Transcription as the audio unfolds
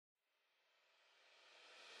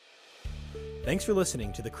Thanks for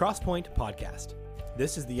listening to the Crosspoint Podcast.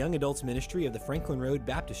 This is the young adults ministry of the Franklin Road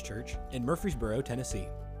Baptist Church in Murfreesboro, Tennessee.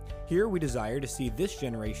 Here we desire to see this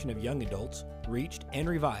generation of young adults reached and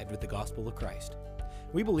revived with the gospel of Christ.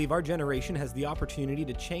 We believe our generation has the opportunity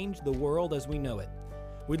to change the world as we know it.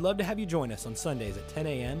 We'd love to have you join us on Sundays at 10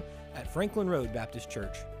 a.m. at Franklin Road Baptist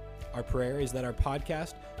Church. Our prayer is that our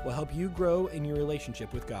podcast will help you grow in your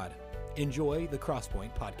relationship with God. Enjoy the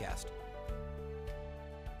Crosspoint Podcast.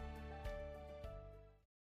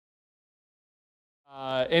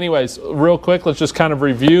 Anyways, real quick, let's just kind of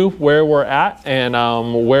review where we're at and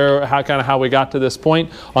how we got to this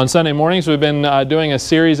point. On Sunday mornings, we've been doing a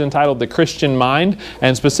series entitled The Christian Mind,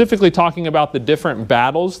 and specifically talking about the different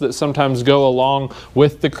battles that sometimes go along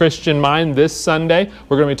with the Christian mind. This Sunday,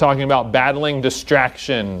 we're going to be talking about battling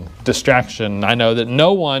distraction. I know that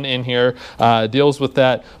no one in here deals with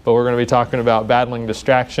that, but we're going to be talking about battling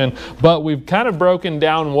distraction. But we've kind of broken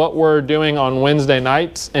down what we're doing on Wednesday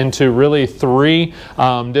nights into really three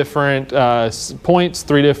different points,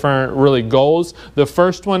 three different really goals. The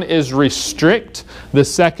first one is restrict, the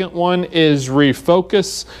second one is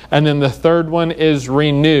refocus, and then the third one is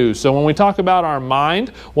renew. So when we talk about our mind,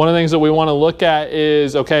 one of the things that we want to look at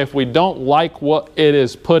is, okay, if we don't like what it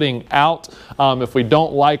is putting out, if we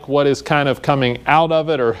don't like what is kind of coming out of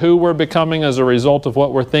it or who we're becoming as a result of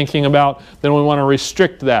what we're thinking about, then we want to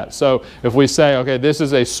restrict that. So if we say, okay, this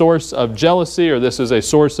is a source of jealousy, or this is a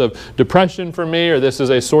source of depression for me, or this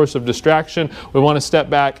is a source of distraction, we want to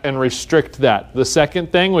step back and restrict that. The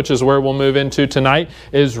second thing, which is where we'll move into tonight,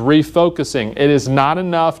 is refocusing. It is not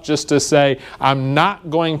enough just to say, I'm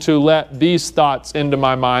not going to let these thoughts into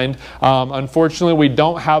my mind. Unfortunately, we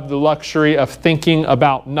don't have the luxury of thinking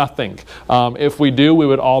about nothing. If we do, we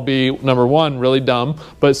would all be, number one, really dumb.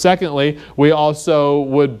 But secondly, we also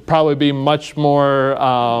would probably be much more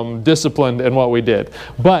disciplined in what we did.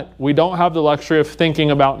 But we don't have the luxury of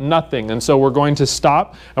thinking about nothing. And so we're going to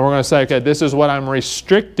stop and we're going to say, okay, this is what I'm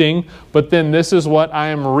restricting, but then this is what I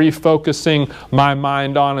am refocusing my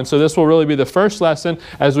mind on. And so this will really be the first lesson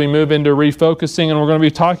as we move into refocusing. And we're going to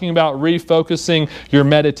be talking about refocusing your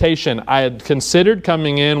meditation. I had considered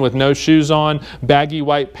coming in with no shoes on, baggy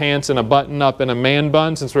white pants, and a button up and a man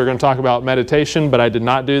bun, since we were going to talk about meditation, but I did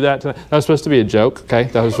not do that tonight. That was supposed to be a joke, okay?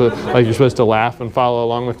 That was like you're supposed to laugh and follow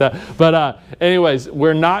along with that. But anyways,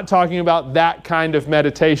 we're not talking about that kind of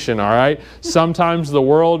meditation, all right? Sometimes the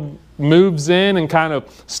world moves in and kind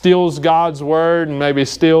of steals God's word, and maybe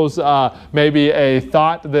steals maybe a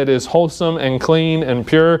thought that is wholesome and clean and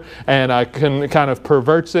pure, and kind of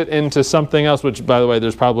perverts it into something else, which, by the way,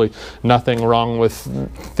 there's probably nothing wrong with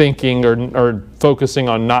thinking or focusing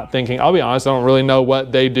on not thinking. I'll be honest, I don't really know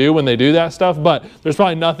what they do when they do that stuff, but there's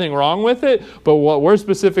probably nothing wrong with it. But what we're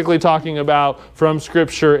specifically talking about from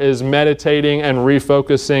Scripture is meditating and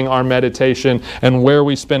refocusing our meditation and where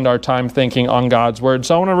we spend our time thinking on God's word.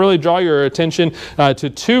 So I want to really draw your attention to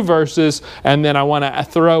two verses, and then I want to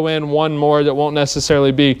throw in one more that won't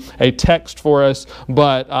necessarily be a text for us,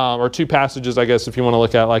 but or two passages, I guess, if you want to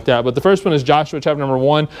look at it like that. But the first one is Joshua chapter number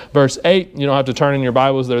 1, verse 8. You don't have to turn in your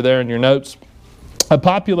Bibles. They're there in your notes. A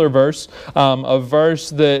popular verse, a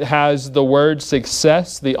verse that has the word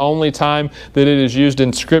success. The only time that it is used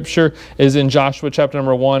in Scripture is in Joshua chapter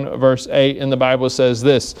number 1, verse 8. And the Bible says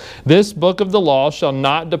this: "This book of the law shall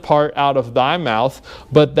not depart out of thy mouth,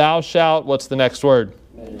 but thou shalt," what's the next word?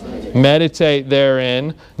 Meditate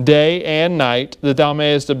therein day and night, that thou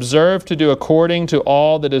mayest observe to do according to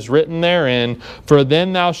all that is written therein. For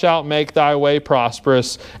then thou shalt make thy way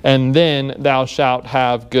prosperous, and then thou shalt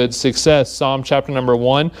have good success. Psalm chapter number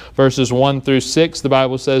 1, verses 1 through 6, the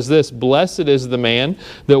Bible says this: "Blessed is the man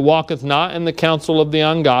that walketh not in the counsel of the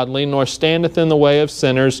ungodly, nor standeth in the way of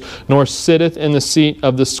sinners, nor sitteth in the seat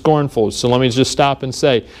of the scornful." So let me just stop and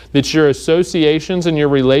say that your associations and your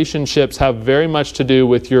relationships have very much to do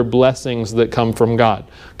with your blessings that come from God.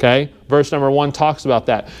 Okay? Verse number 1 talks about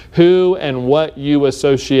that. Who and what you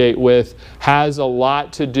associate with has a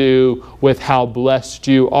lot to do with how blessed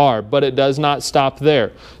you are. But it does not stop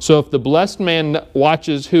there. So if the blessed man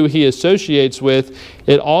watches who he associates with,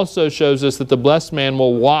 it also shows us that the blessed man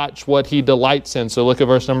will watch what he delights in. So look at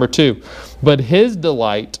verse number 2. "But his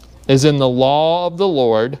delight is in the law of the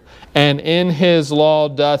Lord, and in his law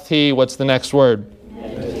doth he," what's the next word?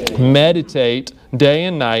 Meditate day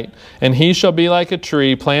and night. And he shall be like a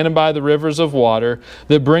tree planted by the rivers of water,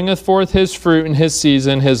 that bringeth forth his fruit in his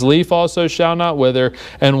season. His leaf also shall not wither,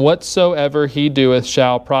 and whatsoever he doeth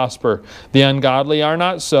shall prosper. The ungodly are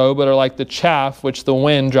not so, but are like the chaff which the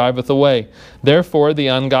wind driveth away. Therefore the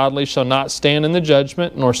ungodly shall not stand in the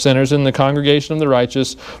judgment, nor sinners in the congregation of the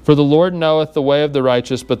righteous. For the Lord knoweth the way of the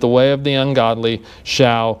righteous, but the way of the ungodly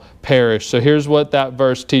shall perish. So here's what that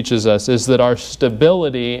verse teaches us, is that our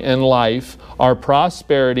stability in life, our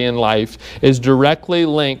prosperity in life, is directly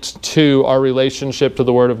linked to our relationship to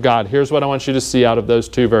the Word of God. Here's what I want you to see out of those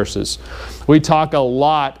two verses. We talk a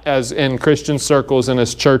lot as in Christian circles and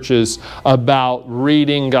as churches about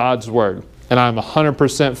reading God's Word. And I'm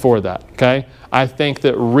 100% for that, okay? I think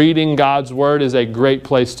that reading God's Word is a great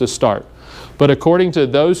place to start. But according to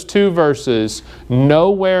those two verses,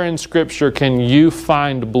 nowhere in Scripture can you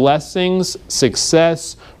find blessings,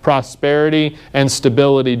 success, prosperity, and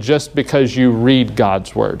stability just because you read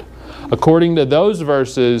God's Word. According to those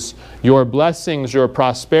verses, your blessings, your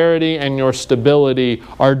prosperity, and your stability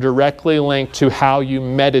are directly linked to how you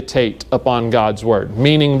meditate upon God's Word.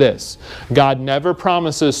 Meaning this, God never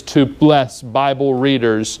promises to bless Bible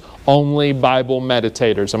readers, only Bible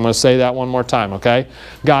meditators. I'm going to say that one more time, okay?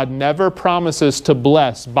 God never promises to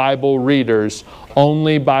bless Bible readers,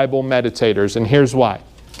 only Bible meditators. And here's why,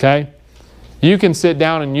 okay? You can sit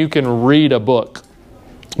down and you can read a book.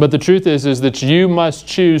 But the truth is that you must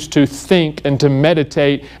choose to think and to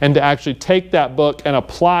meditate and to actually take that book and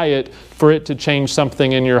apply it for it to change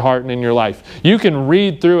something in your heart and in your life. You can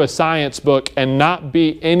read through a science book and not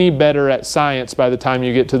be any better at science by the time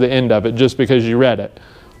you get to the end of it just because you read it.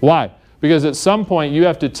 Why? Because at some point you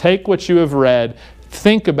have to take what you have read,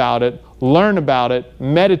 think about it, learn about it,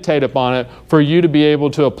 meditate upon it for you to be able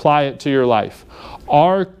to apply it to your life.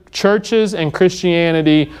 Our churches and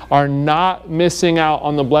Christianity are not missing out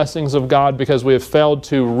on the blessings of God because we have failed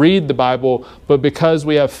to read the Bible, but because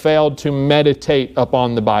we have failed to meditate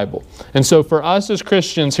upon the Bible. And so for us as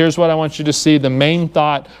Christians, here's what I want you to see. The main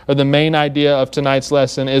thought or the main idea of tonight's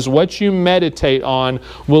lesson is what you meditate on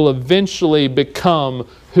will eventually become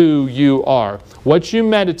who you are. What you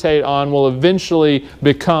meditate on will eventually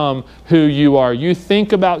become who you are. You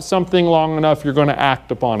think about something long enough, you're going to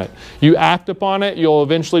act upon it. You act upon it, you'll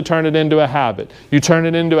eventually turn it into a habit. You turn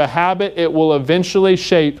it into a habit, it will eventually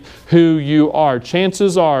shape who you are.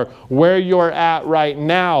 Chances are where you're at right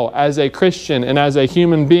now as a Christian and as a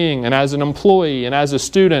human being and as an employee and as a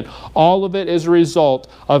student, all of it is a result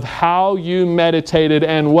of how you meditated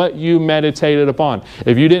and what you meditated upon.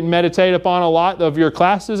 If you didn't meditate upon a lot of your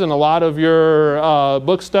classes and a lot of your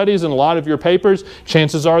book studies and a lot of your papers,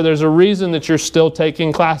 chances are there's a reason that you're still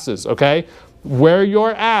taking classes, okay? Where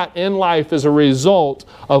you're at in life is a result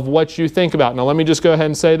of what you think about. Now let me just go ahead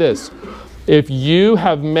and say this. If you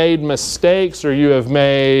have made mistakes or you have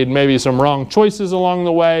made maybe some wrong choices along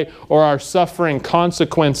the way or are suffering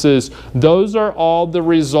consequences, those are all the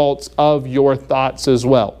results of your thoughts as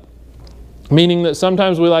well. Meaning that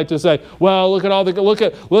sometimes we like to say, well, look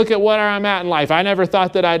at where I'm at in life. I never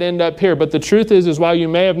thought that I'd end up here. But the truth is while you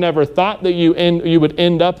may have never thought that you would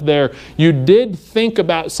end up there, you did think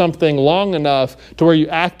about something long enough to where you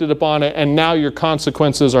acted upon it, and now your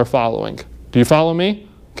consequences are following. Do you follow me?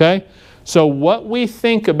 Okay? So what we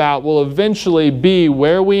think about will eventually be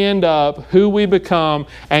where we end up, who we become,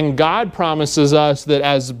 and God promises us that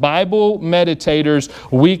as Bible meditators,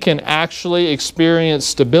 we can actually experience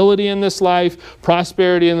stability in this life,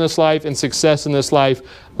 prosperity in this life, and success in this life.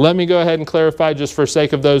 Let me go ahead and clarify just for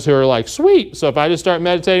sake of those who are like, sweet, so if I just start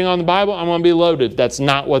meditating on the Bible, I'm going to be loaded. That's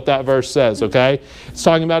not what that verse says, okay? It's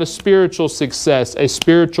talking about a spiritual success, a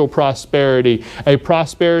spiritual prosperity, a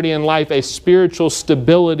prosperity in life, a spiritual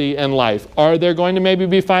stability in life. Are there going to maybe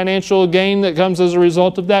be financial gain that comes as a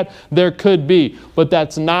result of that? There could be, but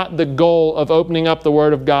that's not the goal of opening up the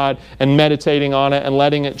Word of God and meditating on it and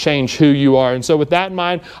letting it change who you are. And so with that in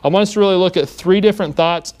mind, I want us to really look at three different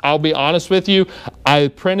thoughts. I'll be honest with you, I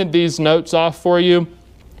printed these notes off for you.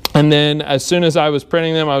 And then as soon as I was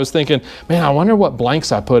printing them, I was thinking, man, I wonder what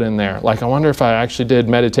blanks I put in there. Like, I wonder if I actually did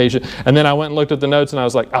meditation. And then I went and looked at the notes and I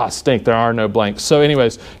was like, stink, there are no blanks. So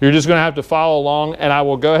anyways, you're just going to have to follow along. And I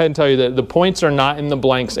will go ahead and tell you that the points are not in the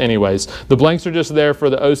blanks anyways. The blanks are just there for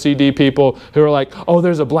the OCD people who are like, oh,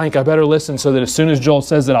 there's a blank, I better listen so that as soon as Joel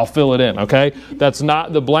says it, I'll fill it in, okay? That's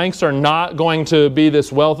not, the blanks are not going to be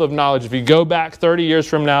this wealth of knowledge. If you go back 30 years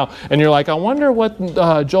from now and you're like, I wonder what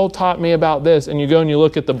Joel taught me about this, and you go and you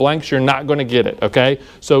look at the blanks, you're not going to get it, okay?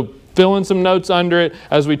 So fill in some notes under it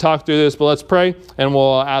as we talk through this. But let's pray, and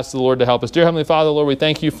we'll ask the Lord to help us. Dear Heavenly Father, Lord, we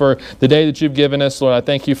thank you for the day that you've given us. Lord, I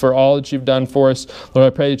thank you for all that you've done for us. Lord, I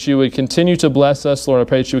pray that you would continue to bless us. Lord, I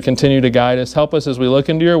pray that you would continue to guide us. Help us as we look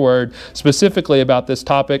into your word, specifically about this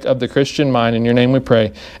topic of the Christian mind. In your name we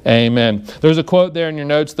pray. Amen. There's a quote there in your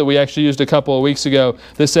notes that we actually used a couple of weeks ago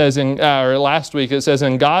that says, or last week, it says,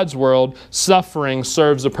 in God's world, suffering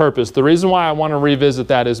serves a purpose. The reason why I want to revisit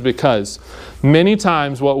that is because many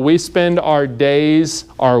times what we spend our days,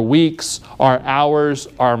 our weeks, our hours,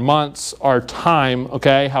 our months, our time,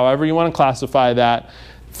 okay, however you want to classify that,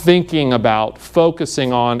 thinking about,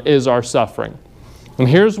 focusing on is our suffering. And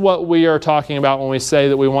here's what we are talking about when we say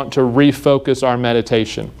that we want to refocus our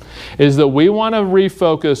meditation, is that we want to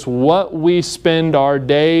refocus what we spend our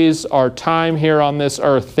days, our time here on this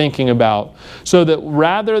earth thinking about, so that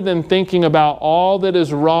rather than thinking about all that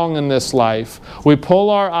is wrong in this life, we pull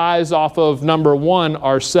our eyes off of, number one,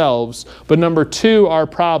 ourselves, but number two, our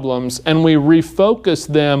problems, and we refocus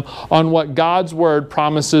them on what God's Word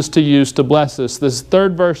promises to use to bless us. This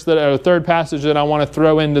third passage that I want to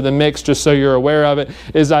throw into the mix, just so you're aware of it,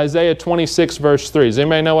 is Isaiah 26 verse 3. Does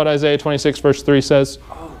anybody know what Isaiah 26 verse 3 says?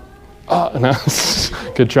 Oh, no.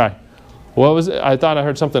 Good try. What was it? I thought I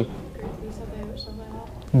heard something.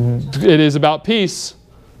 It is about peace.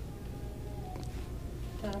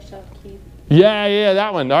 Yeah,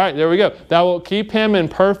 that one. All right, there we go. Thou wilt keep him in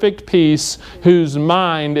perfect peace whose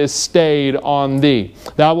mind is stayed on thee.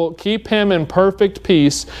 Thou wilt keep him in perfect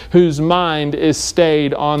peace whose mind is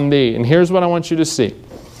stayed on thee. And here's what I want you to see,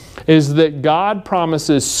 is that God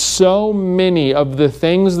promises so many of the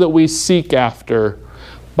things that we seek after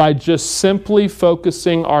by just simply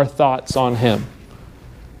focusing our thoughts on Him.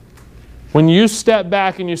 When you step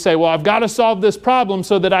back and you say, well, I've got to solve this problem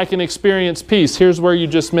so that I can experience peace, here's where you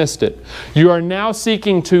just missed it. You are now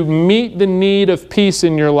seeking to meet the need of peace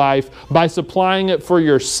in your life by supplying it for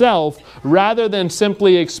yourself rather than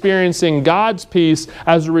simply experiencing God's peace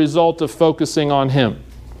as a result of focusing on Him.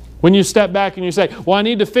 When you step back and you say, well, I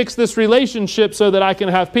need to fix this relationship so that I can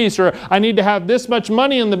have peace, or I need to have this much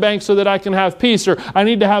money in the bank so that I can have peace, or I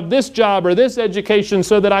need to have this job or this education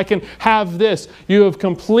so that I can have this. You have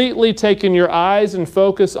completely taken your eyes and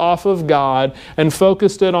focus off of God and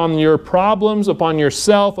focused it on your problems, upon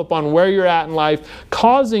yourself, upon where you're at in life,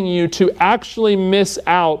 causing you to actually miss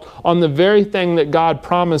out on the very thing that God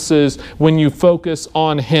promises when you focus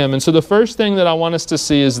on Him. And so the first thing that I want us to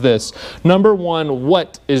see is this. Number one,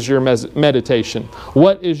 what is your meditation?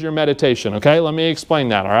 What is your meditation? Okay, let me explain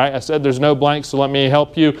that, all right? I said there's no blanks, so let me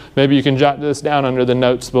help you. Maybe you can jot this down under the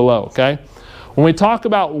notes below, okay? When we talk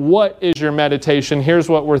about what is your meditation, here's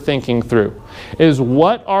what we're thinking through, is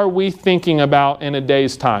what are we thinking about in a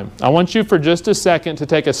day's time? I want you for just a second to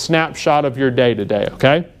take a snapshot of your day today,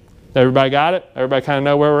 okay? Everybody got it? Everybody kind of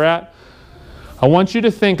know where we're at? I want you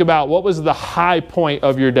to think about what was the high point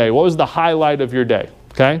of your day. What was the highlight of your day?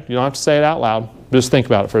 Okay? You don't have to say it out loud. Just think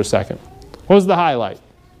about it for a second. What was the highlight?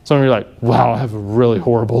 Some of you are like, wow, I have a really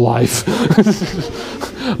horrible life.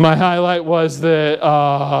 My highlight was that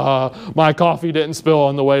my coffee didn't spill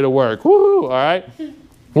on the way to work. Woo! All right?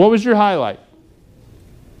 What was your highlight?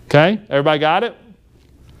 Okay? Everybody got it?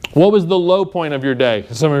 What was the low point of your day?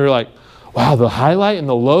 Some of you are like, wow, the highlight and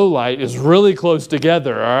the low light is really close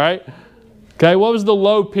together. All right? Okay? What was the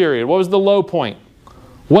low period? What was the low point?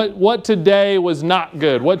 What today was not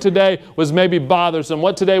good? What today was maybe bothersome?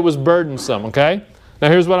 What today was burdensome? Okay? Now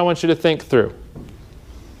here's what I want you to think through.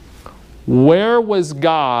 Where was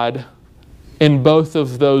God in both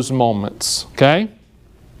of those moments? Okay?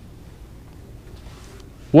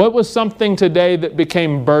 What was something today that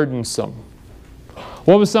became burdensome?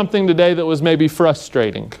 What was something today that was maybe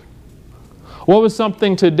frustrating? What was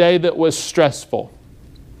something today that was stressful?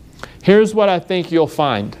 Here's what I think you'll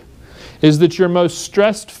find, is that your most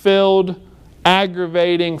stress-filled,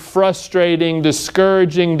 aggravating, frustrating,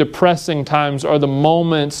 discouraging, depressing times are the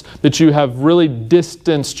moments that you have really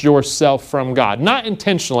distanced yourself from God. Not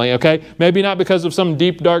intentionally, okay? Maybe not because of some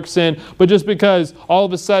deep, dark sin, but just because all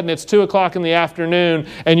of a sudden it's 2 o'clock in the afternoon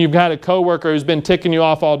and you've got a coworker who's been ticking you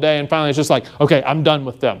off all day, and finally it's just like, okay, I'm done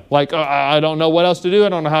with them. Like, I don't know what else to do. I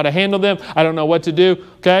don't know how to handle them. I don't know what to do,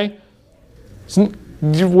 okay?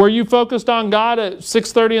 Were you focused on God at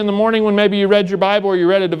 6:30 in the morning when maybe you read your Bible or you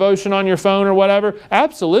read a devotion on your phone or whatever?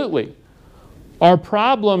 Absolutely. Our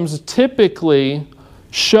problems typically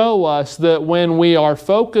show us that when we are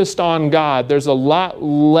focused on God, there's a lot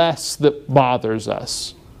less that bothers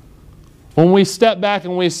us. When we step back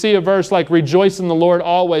and we see a verse like, rejoice in the Lord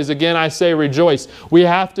always, again I say rejoice, we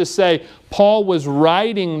have to say Paul was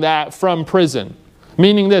writing that from prison.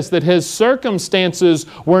 Meaning this, that his circumstances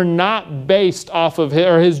were not based off of his,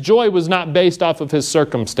 or his joy was not based off of his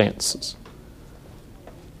circumstances.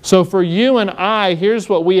 So for you and I, here's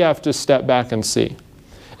what we have to step back and see.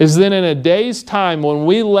 Is that in a day's time when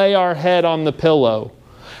we lay our head on the pillow,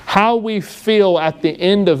 how we feel at the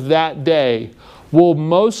end of that day will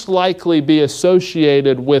most likely be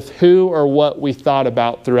associated with who or what we thought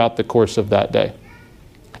about throughout the course of that day.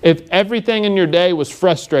 If everything in your day was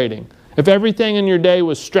frustrating, if everything in your day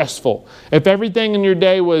was stressful, if everything in your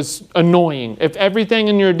day was annoying, if everything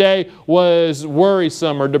in your day was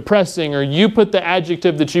worrisome or depressing, or you put the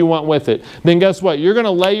adjective that you want with it, then guess what? You're going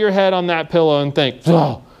to lay your head on that pillow and think,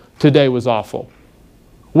 oh, today was awful.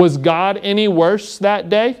 Was God any worse that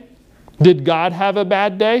day? Did God have a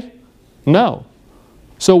bad day? No.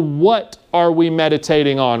 So what are we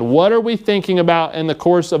meditating on? What are we thinking about in the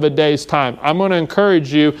course of a day's time? I'm going to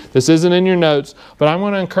encourage you, this isn't in your notes, but I'm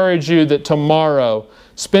going to encourage you that tomorrow,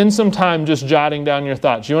 spend some time just jotting down your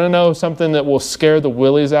thoughts. You want to know something that will scare the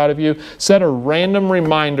willies out of you? Set a random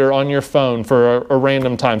reminder on your phone for a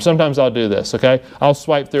random time. Sometimes I'll do this, okay? I'll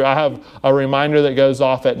swipe through. I have a reminder that goes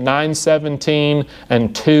off at 9:17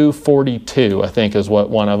 and 2:42, I think is what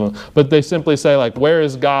one of them. But they simply say, like, where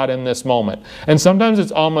is God in this moment? And sometimes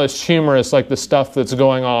it's almost humorous, like the stuff that's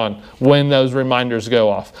going on when those reminders go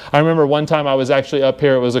off. I remember one time I was actually up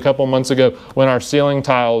here, it was a couple months ago, when our ceiling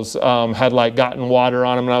tiles had like gotten water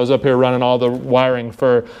on them, and I was up here running all the wiring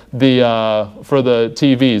for the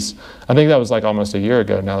TVs. I think that was like almost a year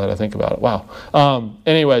ago now that I think about it. Wow.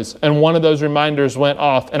 Anyways, and one of those reminders went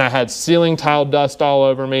off, and I had ceiling tile dust all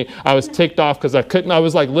over me. I was ticked off because I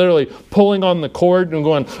was like literally pulling on the cord and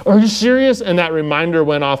going, are you serious? And that reminder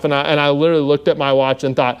went off, and I literally looked at my watch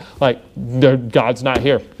and thought, like, God's not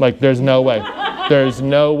here. Like, there's no way. There's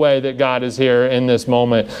no way that God is here in this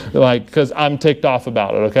moment, like, because I'm ticked off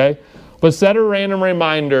about it, okay? But set a random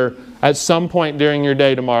reminder at some point during your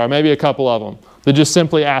day tomorrow, maybe a couple of them, that just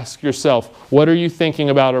simply ask yourself, what are you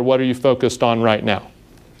thinking about or what are you focused on right now?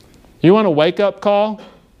 You want a wake-up call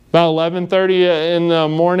about 11:30 in the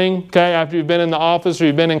morning, okay, after you've been in the office or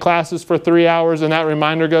you've been in classes for 3 hours and that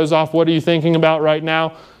reminder goes off, what are you thinking about right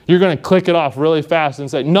now? You're going to click it off really fast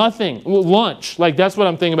and say, nothing, lunch. Like, that's what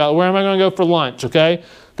I'm thinking about. Where am I going to go for lunch, okay?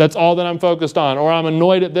 That's all that I'm focused on. Or I'm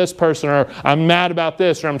annoyed at this person, or I'm mad about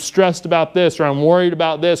this, or I'm stressed about this, or I'm worried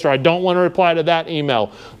about this, or I don't want to reply to that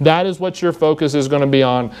email. That is what your focus is going to be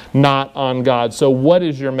on, not on God. So what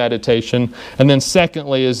is your meditation? And then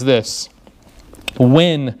secondly is this.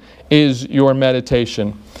 When is your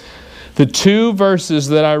meditation? The two verses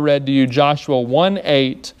that I read to you, Joshua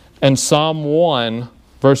 1:8 and Psalm 1,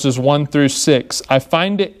 verses 1 through 6, I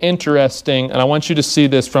find it interesting, and I want you to see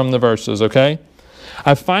this from the verses, okay?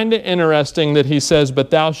 I find it interesting that he says,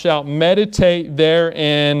 but thou shalt meditate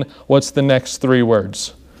therein, what's the next three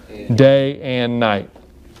words? Day and night.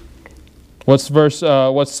 What's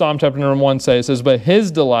Psalm chapter number 1 say? It says, but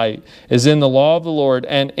his delight is in the law of the Lord,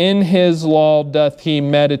 and in his law doth he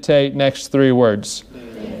meditate, next three words,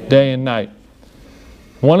 day and night.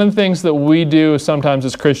 One of the things that we do sometimes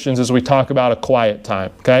as Christians is we talk about a quiet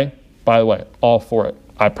time, okay? By the way, all for it.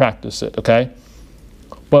 I practice it, okay?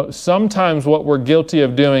 But sometimes what we're guilty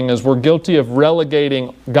of doing is we're guilty of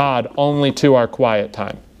relegating God only to our quiet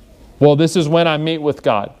time. Well, this is when I meet with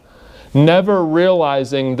God. Never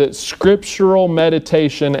realizing that scriptural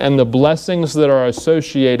meditation and the blessings that are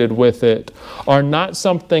associated with it are not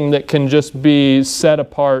something that can just be set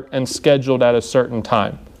apart and scheduled at a certain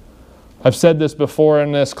time. I've said this before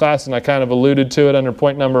in this class, and I kind of alluded to it under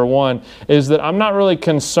point number 1, is that I'm not really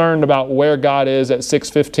concerned about where God is at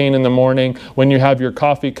 6:15 in the morning when you have your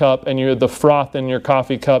coffee cup and the froth in your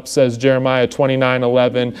coffee cup says Jeremiah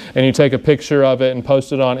 29:11, and you take a picture of it and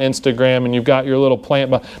post it on Instagram, and you've got your little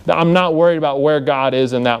plant. I'm not worried about where God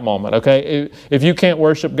is in that moment, okay? If you can't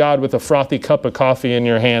worship God with a frothy cup of coffee in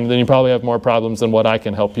your hand, then you probably have more problems than what I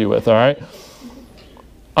can help you with, all right?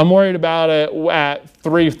 I'm worried about it at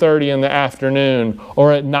 3:30 in the afternoon,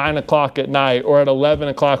 or at 9 o'clock at night, or at 11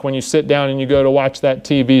 o'clock when you sit down and you go to watch that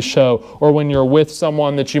TV show, or when you're with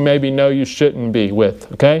someone that you maybe know you shouldn't be with,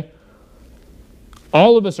 okay?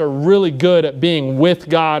 All of us are really good at being with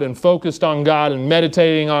God and focused on God and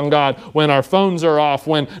meditating on God when our phones are off,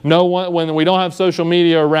 when we don't have social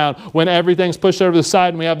media around, when everything's pushed over to the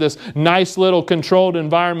side and we have this nice little controlled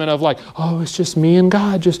environment of like, oh, it's just me and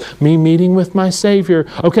God, just me meeting with my Savior.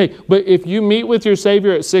 Okay, but if you meet with your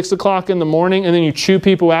Savior at 6 o'clock in the morning and then you chew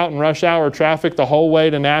people out in rush hour traffic the whole way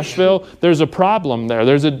to Nashville, there's a problem there.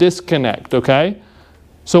 There's a disconnect, okay?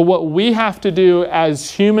 So what we have to do as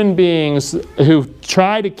human beings who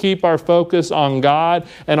try to keep our focus on God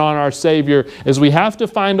and on our Savior is we have to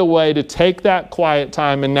find a way to take that quiet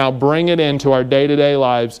time and now bring it into our day-to-day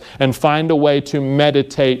lives and find a way to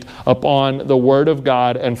meditate upon the Word of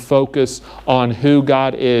God and focus on who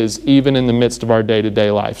God is even in the midst of our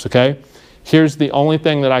day-to-day lives, okay? Here's the only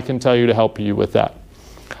thing that I can tell you to help you with that.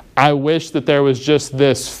 I wish that there was just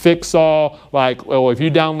this fix-all, like, well, if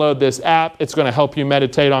you download this app, it's going to help you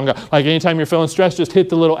meditate on God. Like anytime you're feeling stressed, just hit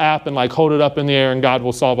the little app and like hold it up in the air and God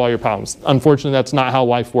will solve all your problems. Unfortunately, that's not how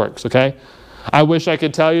life works, okay? I wish I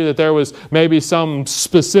could tell you that there was maybe some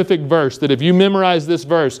specific verse that if you memorize this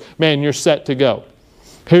verse, man, you're set to go.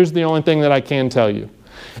 Here's the only thing that I can tell you,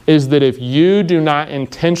 is that if you do not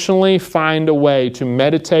intentionally find a way to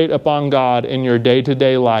meditate upon God in your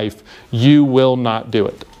day-to-day life, you will not do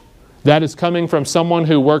it. That is coming from someone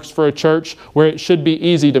who works for a church where it should be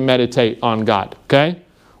easy to meditate on God, okay?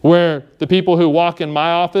 Where the people who walk in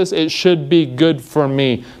my office, it should be good for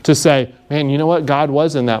me to say, man, you know what? God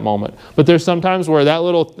was in that moment. But there's sometimes where that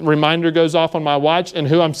little reminder goes off on my watch and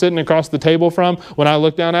who I'm sitting across the table from, when I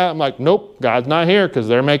look down at it, I'm like, nope, God's not here because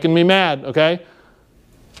they're making me mad, okay?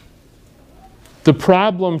 The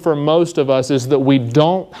problem for most of us is that we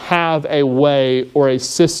don't have a way or a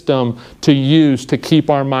system to use to keep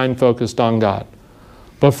our mind focused on God.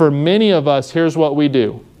 But for many of us, here's what we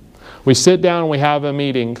do. We sit down and we have a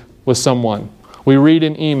meeting with someone. We read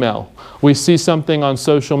an email. We see something on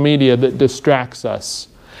social media that distracts us.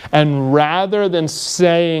 And rather than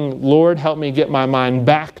saying, Lord, help me get my mind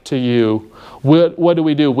back to you, what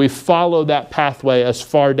do? We follow that pathway as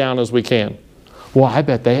far down as we can. Well, I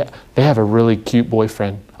bet they have a really cute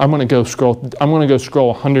boyfriend. I'm going to go scroll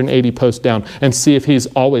 180 posts down and see if he's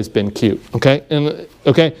always been cute. Okay?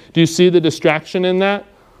 Okay? Do you see the distraction in that?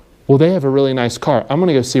 Well, they have a really nice car. I'm going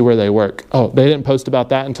to go see where they work. Oh, they didn't post about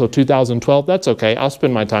that until 2012? That's okay. I'll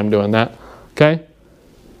spend my time doing that. Okay?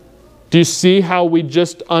 Do you see how we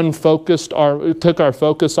just took our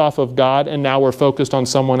focus off of God and now we're focused on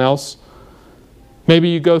someone else? Maybe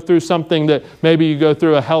you go through maybe you go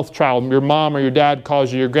through a health trial. Your mom or your dad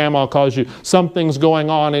calls you, your grandma calls you. Something's going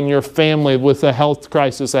on in your family with a health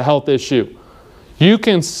crisis, a health issue. You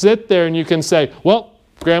can sit there and you can say, well,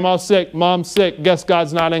 grandma's sick, mom's sick, guess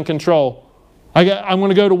God's not in control. I'm going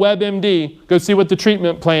to go to WebMD, go see what the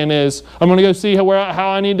treatment plan is. I'm going to go see how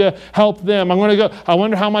I need to help them. I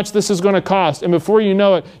wonder how much this is going to cost. And before you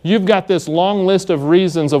know it, you've got this long list of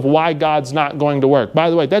reasons of why God's not going to work. By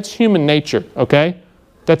the way, that's human nature, okay?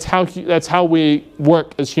 That's how we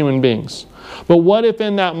work as human beings. But what if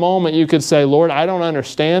in that moment you could say, Lord, I don't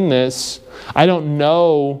understand this. I don't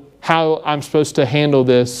know how I'm supposed to handle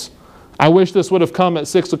this. I wish this would have come at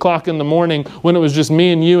 6 o'clock in the morning when it was just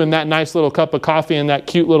me and you and that nice little cup of coffee and that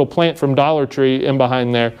cute little plant from Dollar Tree in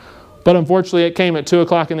behind there. But unfortunately, it came at 2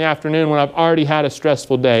 o'clock in the afternoon when I've already had a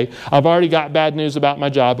stressful day. I've already got bad news about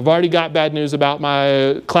my job. I've already got bad news about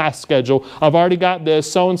my class schedule. I've already got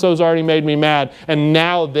this. So-and-so's already made me mad. And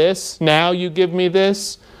now you give me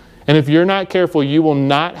this. And if you're not careful, you will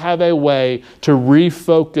not have a way to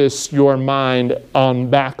refocus your mind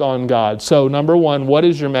back on God. So number one, what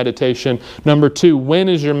is your meditation? Number two, when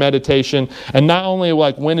is your meditation? And not only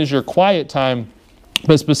like when is your quiet time,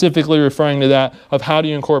 but specifically referring to that of how do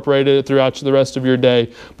you incorporate it throughout the rest of your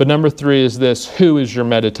day. But number three is this, who is your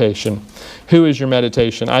meditation? Who is your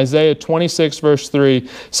meditation? Isaiah 26 verse 3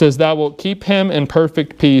 says, Thou wilt keep him in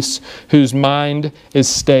perfect peace, whose mind is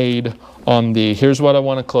stayed on thee. Here's what I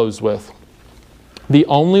want to close with. The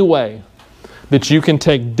only way that you can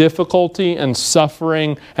take difficulty and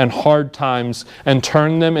suffering and hard times and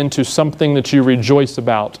turn them into something that you rejoice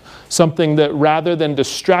about, something that rather than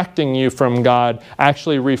distracting you from God,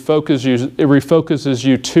 actually refocuses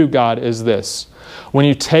you to God, is this. When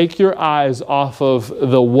you take your eyes off of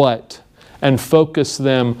the what and focus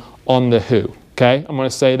them on the who. Okay? I'm going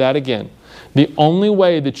to say that again. The only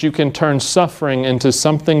way that you can turn suffering into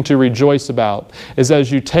something to rejoice about is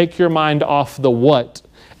as you take your mind off the what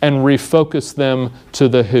and refocus them to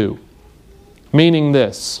the who. Meaning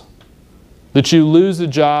this, that you lose a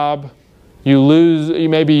job,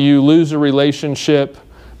 maybe you lose a relationship,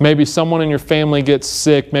 maybe someone in your family gets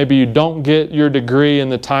sick, maybe you don't get your degree in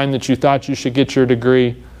the time that you thought you should get your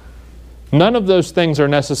degree. None of those things are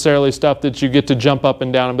necessarily stuff that you get to jump up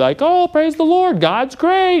and down and be like, oh, praise the Lord, God's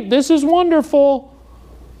great, this is wonderful.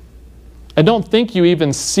 I don't think you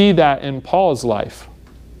even see that in Paul's life.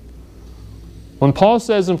 When Paul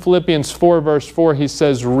says in Philippians 4 verse 4, he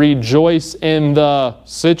says, rejoice in the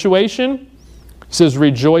situation. He says,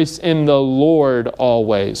 rejoice in the Lord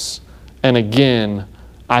always. And again,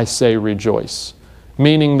 I say rejoice.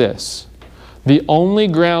 Meaning this, the only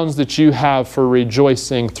grounds that you have for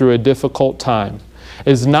rejoicing through a difficult time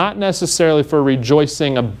is not necessarily for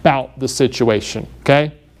rejoicing about the situation,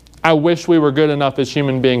 okay? I wish we were good enough as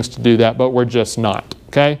human beings to do that, but we're just not,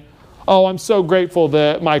 okay? Oh, I'm so grateful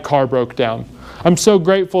that my car broke down. I'm so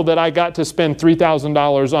grateful that I got to spend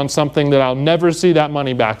 $3,000 on something that I'll never see that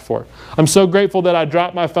money back for. I'm so grateful that I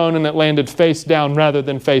dropped my phone and it landed face down rather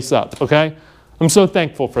than face up, okay? I'm so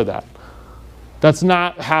thankful for that. That's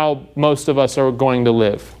not how most of us are going to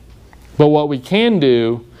live. But what we can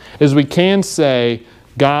do is we can say,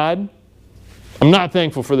 God, I'm not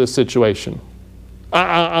thankful for this situation.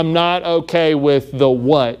 I'm not okay with the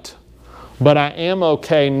what, but I am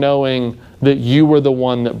okay knowing that you were the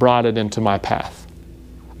one that brought it into my path.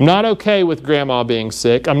 I'm not okay with grandma being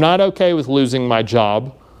sick. I'm not okay with losing my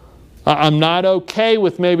job. I'm not okay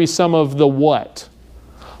with maybe some of the what,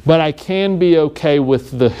 but I can be okay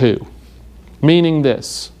with the who. Meaning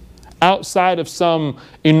this, outside of some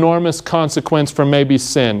enormous consequence from maybe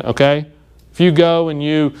sin, okay? If you go and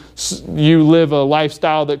you live a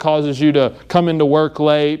lifestyle that causes you to come into work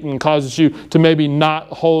late and causes you to maybe not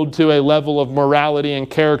hold to a level of morality and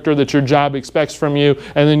character that your job expects from you,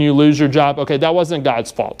 and then you lose your job, okay, that wasn't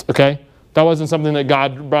God's fault, okay? That wasn't something that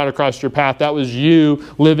God brought across your path. That was you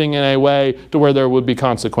living in a way to where there would be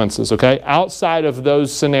consequences, okay? Outside of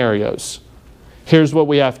those scenarios, here's what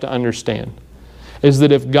we have to understand, is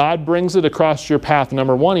that if God brings it across your path,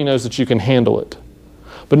 number one, He knows that you can handle it.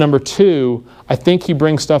 But number two, I think He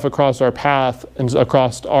brings stuff across our path and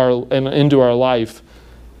into our life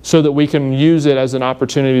so that we can use it as an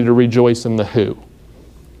opportunity to rejoice in the who.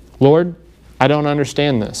 Lord, I don't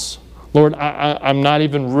understand this. Lord, I'm not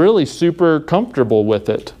even really super comfortable with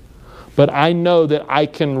it. But I know that I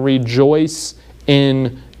can rejoice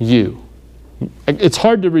in you. It's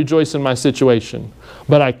hard to rejoice in my situation,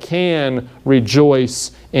 but I can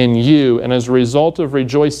rejoice in you. And as a result of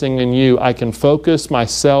rejoicing in you, I can focus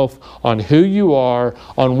myself on who you are,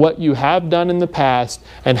 on what you have done in the past,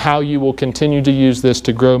 and how you will continue to use this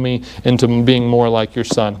to grow me into being more like your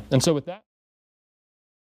Son. And so with that,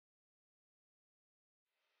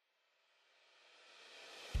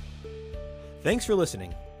 thanks for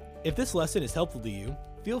listening. If this lesson is helpful to you,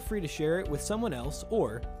 feel free to share it with someone else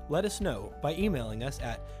or let us know by emailing us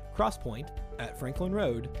at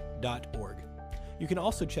crosspoint@franklinroad.org. You can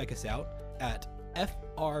also check us out at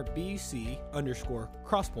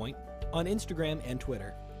FRBC_Crosspoint on Instagram and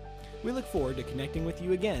Twitter. We look forward to connecting with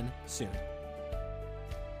you again soon.